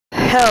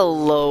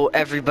Hello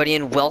everybody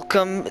and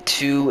welcome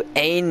to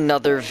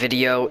another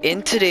video.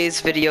 In today's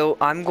video,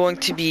 I'm going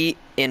to be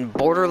in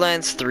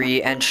Borderlands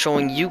 3 and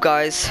showing you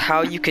guys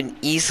how you can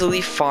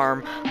easily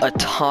farm a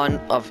ton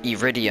of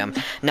Eridium.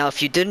 Now,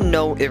 if you didn't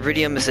know,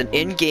 Eridium is an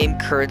in-game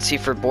currency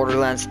for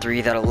Borderlands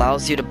 3 that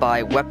allows you to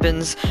buy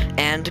weapons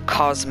and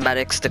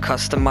cosmetics to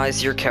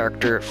customize your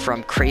character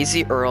from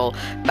Crazy Earl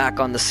back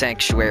on the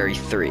Sanctuary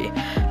 3.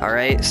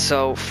 Alright,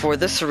 so for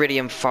this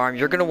Eridium farm,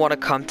 you're going to want to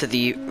come to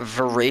the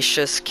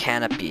Voracious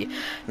Canopy.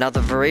 Now,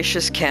 the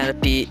Voracious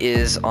Canopy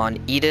is on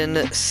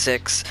Eden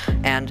 6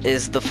 and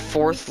is the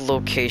 4th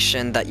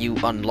location that you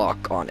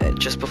unlock on it,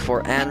 just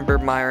before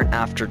Ambermire and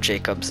after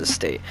Jacob's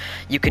Estate.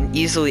 You can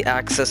easily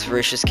access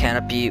Voracious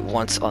Canopy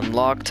once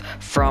unlocked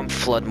from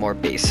Floodmore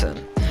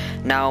Basin.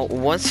 Now,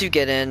 once you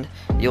get in,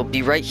 you'll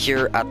be right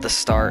here at the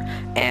start,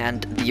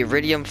 and the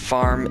Eridium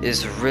farm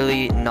is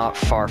really not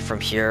far from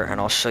here, and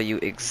I'll show you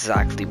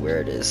exactly where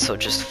it is. So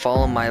just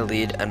follow my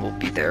lead and we'll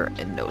be there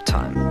in no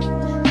time.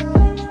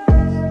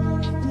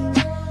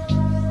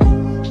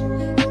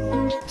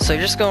 So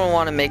you're just going to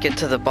want to make it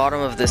to the bottom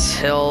of this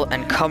hill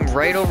and come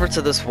right over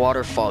to this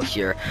waterfall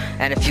here.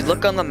 And if you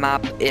look on the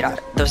map,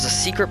 there's a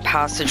secret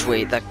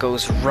passageway that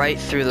goes right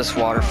through this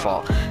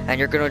waterfall. And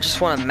you're going to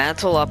just want to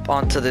mantle up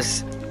onto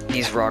these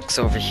rocks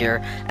over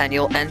here, and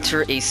you'll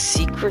enter a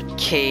secret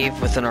cave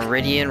with an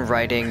Eridian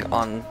writing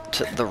on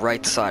to the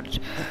right side.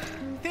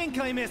 Think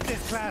I missed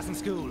this class in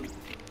school.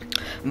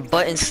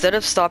 But instead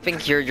of stopping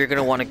here, you're going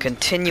to want to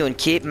continue and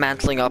keep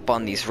mantling up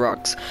on these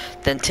rocks.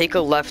 Then take a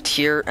left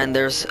here, and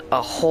there's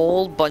a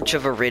whole bunch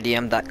of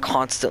Eridium that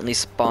constantly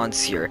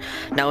spawns here.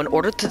 Now, in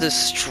order to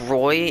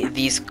destroy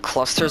these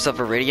clusters of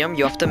Eridium,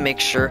 you have to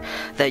make sure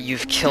that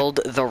you've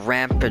killed the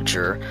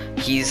Rampager.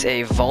 He's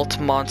a vault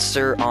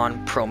monster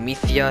on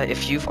Promethea.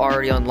 If you've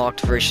already unlocked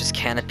Voracious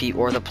Canopy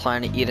or the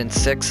planet Eden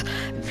 6,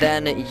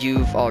 then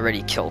you've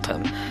already killed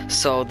him.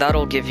 So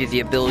that'll give you the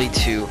ability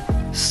to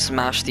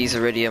smash these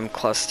Eridium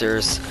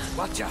clusters.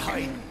 What you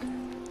hiding?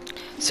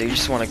 So you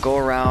just want to go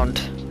around,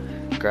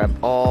 grab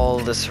all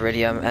this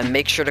Eridium, and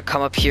make sure to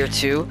come up here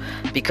too,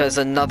 because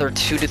another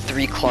 2 to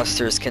 3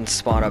 clusters can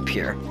spawn up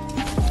here.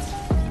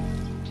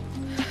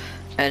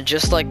 And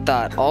just like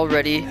that,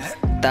 already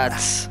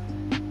that's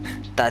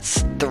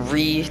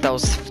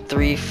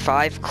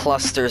 5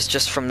 clusters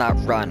just from that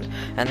run.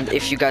 And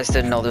if you guys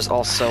didn't know, there's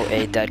also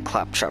a dead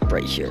claptrap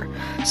right here.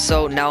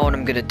 So now what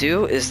I'm gonna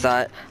do is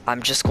that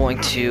I'm just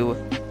going to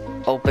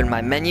open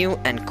my menu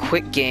and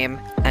quit game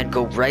and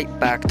go right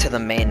back to the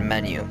main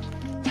menu.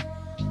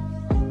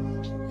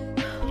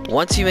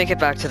 Once you make it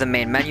back to the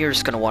main menu, you're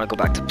just gonna want to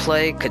go back to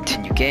play,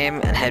 continue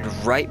game, and head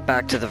right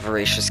back to the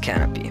Voracious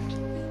Canopy.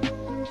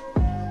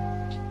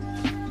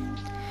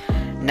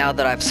 Now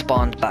that I've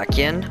spawned back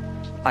in,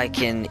 I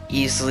can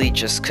easily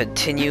just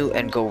continue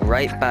and go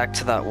right back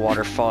to that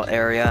waterfall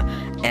area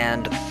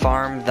and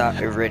farm that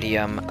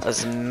Eridium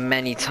as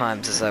many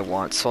times as I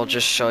want. So I'll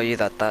just show you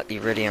that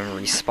Eridium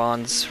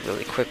respawns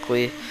really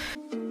quickly.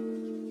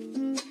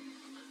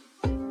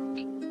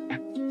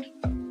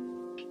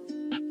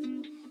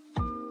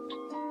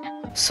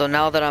 So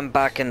now that I'm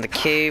back in the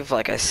cave,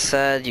 like I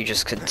said, you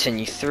just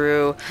continue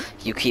through,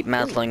 you keep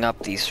mantling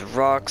up these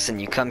rocks,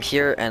 and you come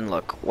here and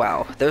look,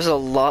 wow, there's a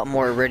lot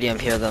more Eridium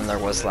here than there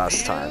was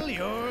last time.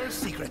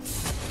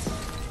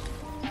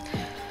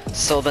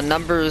 So the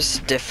numbers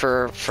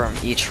differ from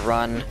each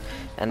run,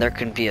 and there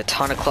can be a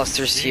ton of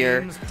clusters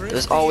here.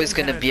 There's always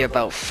going to be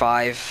about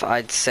 5,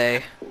 I'd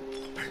say.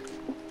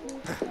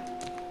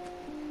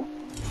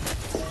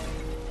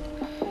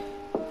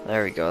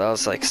 There we go, that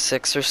was like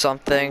 6 or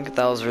something.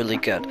 That was really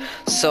good.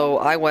 So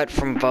I went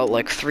from about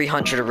like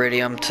 300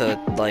 Eridium to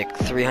like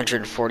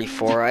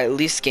 344. I at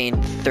least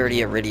gained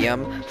 30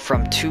 Eridium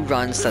from 2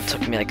 runs that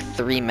took me like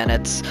 3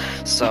 minutes.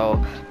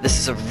 So this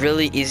is a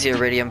really easy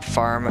Eridium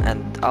farm,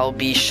 and I'll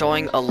be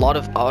showing a lot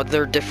of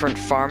other different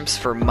farms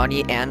for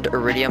money and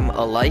Eridium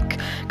alike,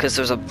 because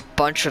there's a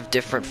bunch of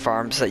different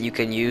farms that you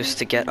can use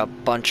to get a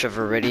bunch of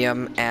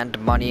Eridium and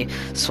money.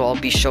 So I'll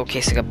be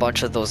showcasing a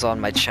bunch of those on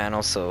my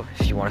channel, so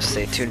if you want to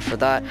stay tuned for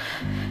that.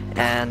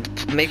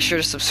 And make sure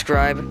to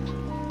subscribe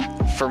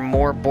for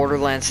more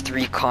Borderlands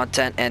 3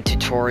 content and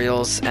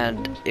tutorials,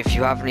 and if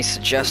you have any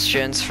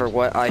suggestions for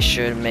what I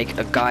should make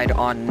a guide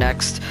on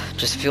next,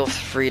 just feel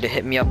free to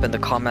hit me up in the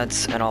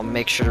comments and I'll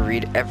make sure to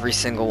read every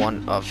single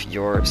one of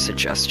your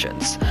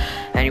suggestions.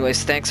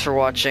 Anyways, thanks for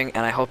watching,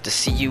 and I hope to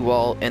see you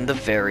all in the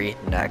very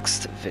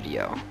next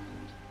video.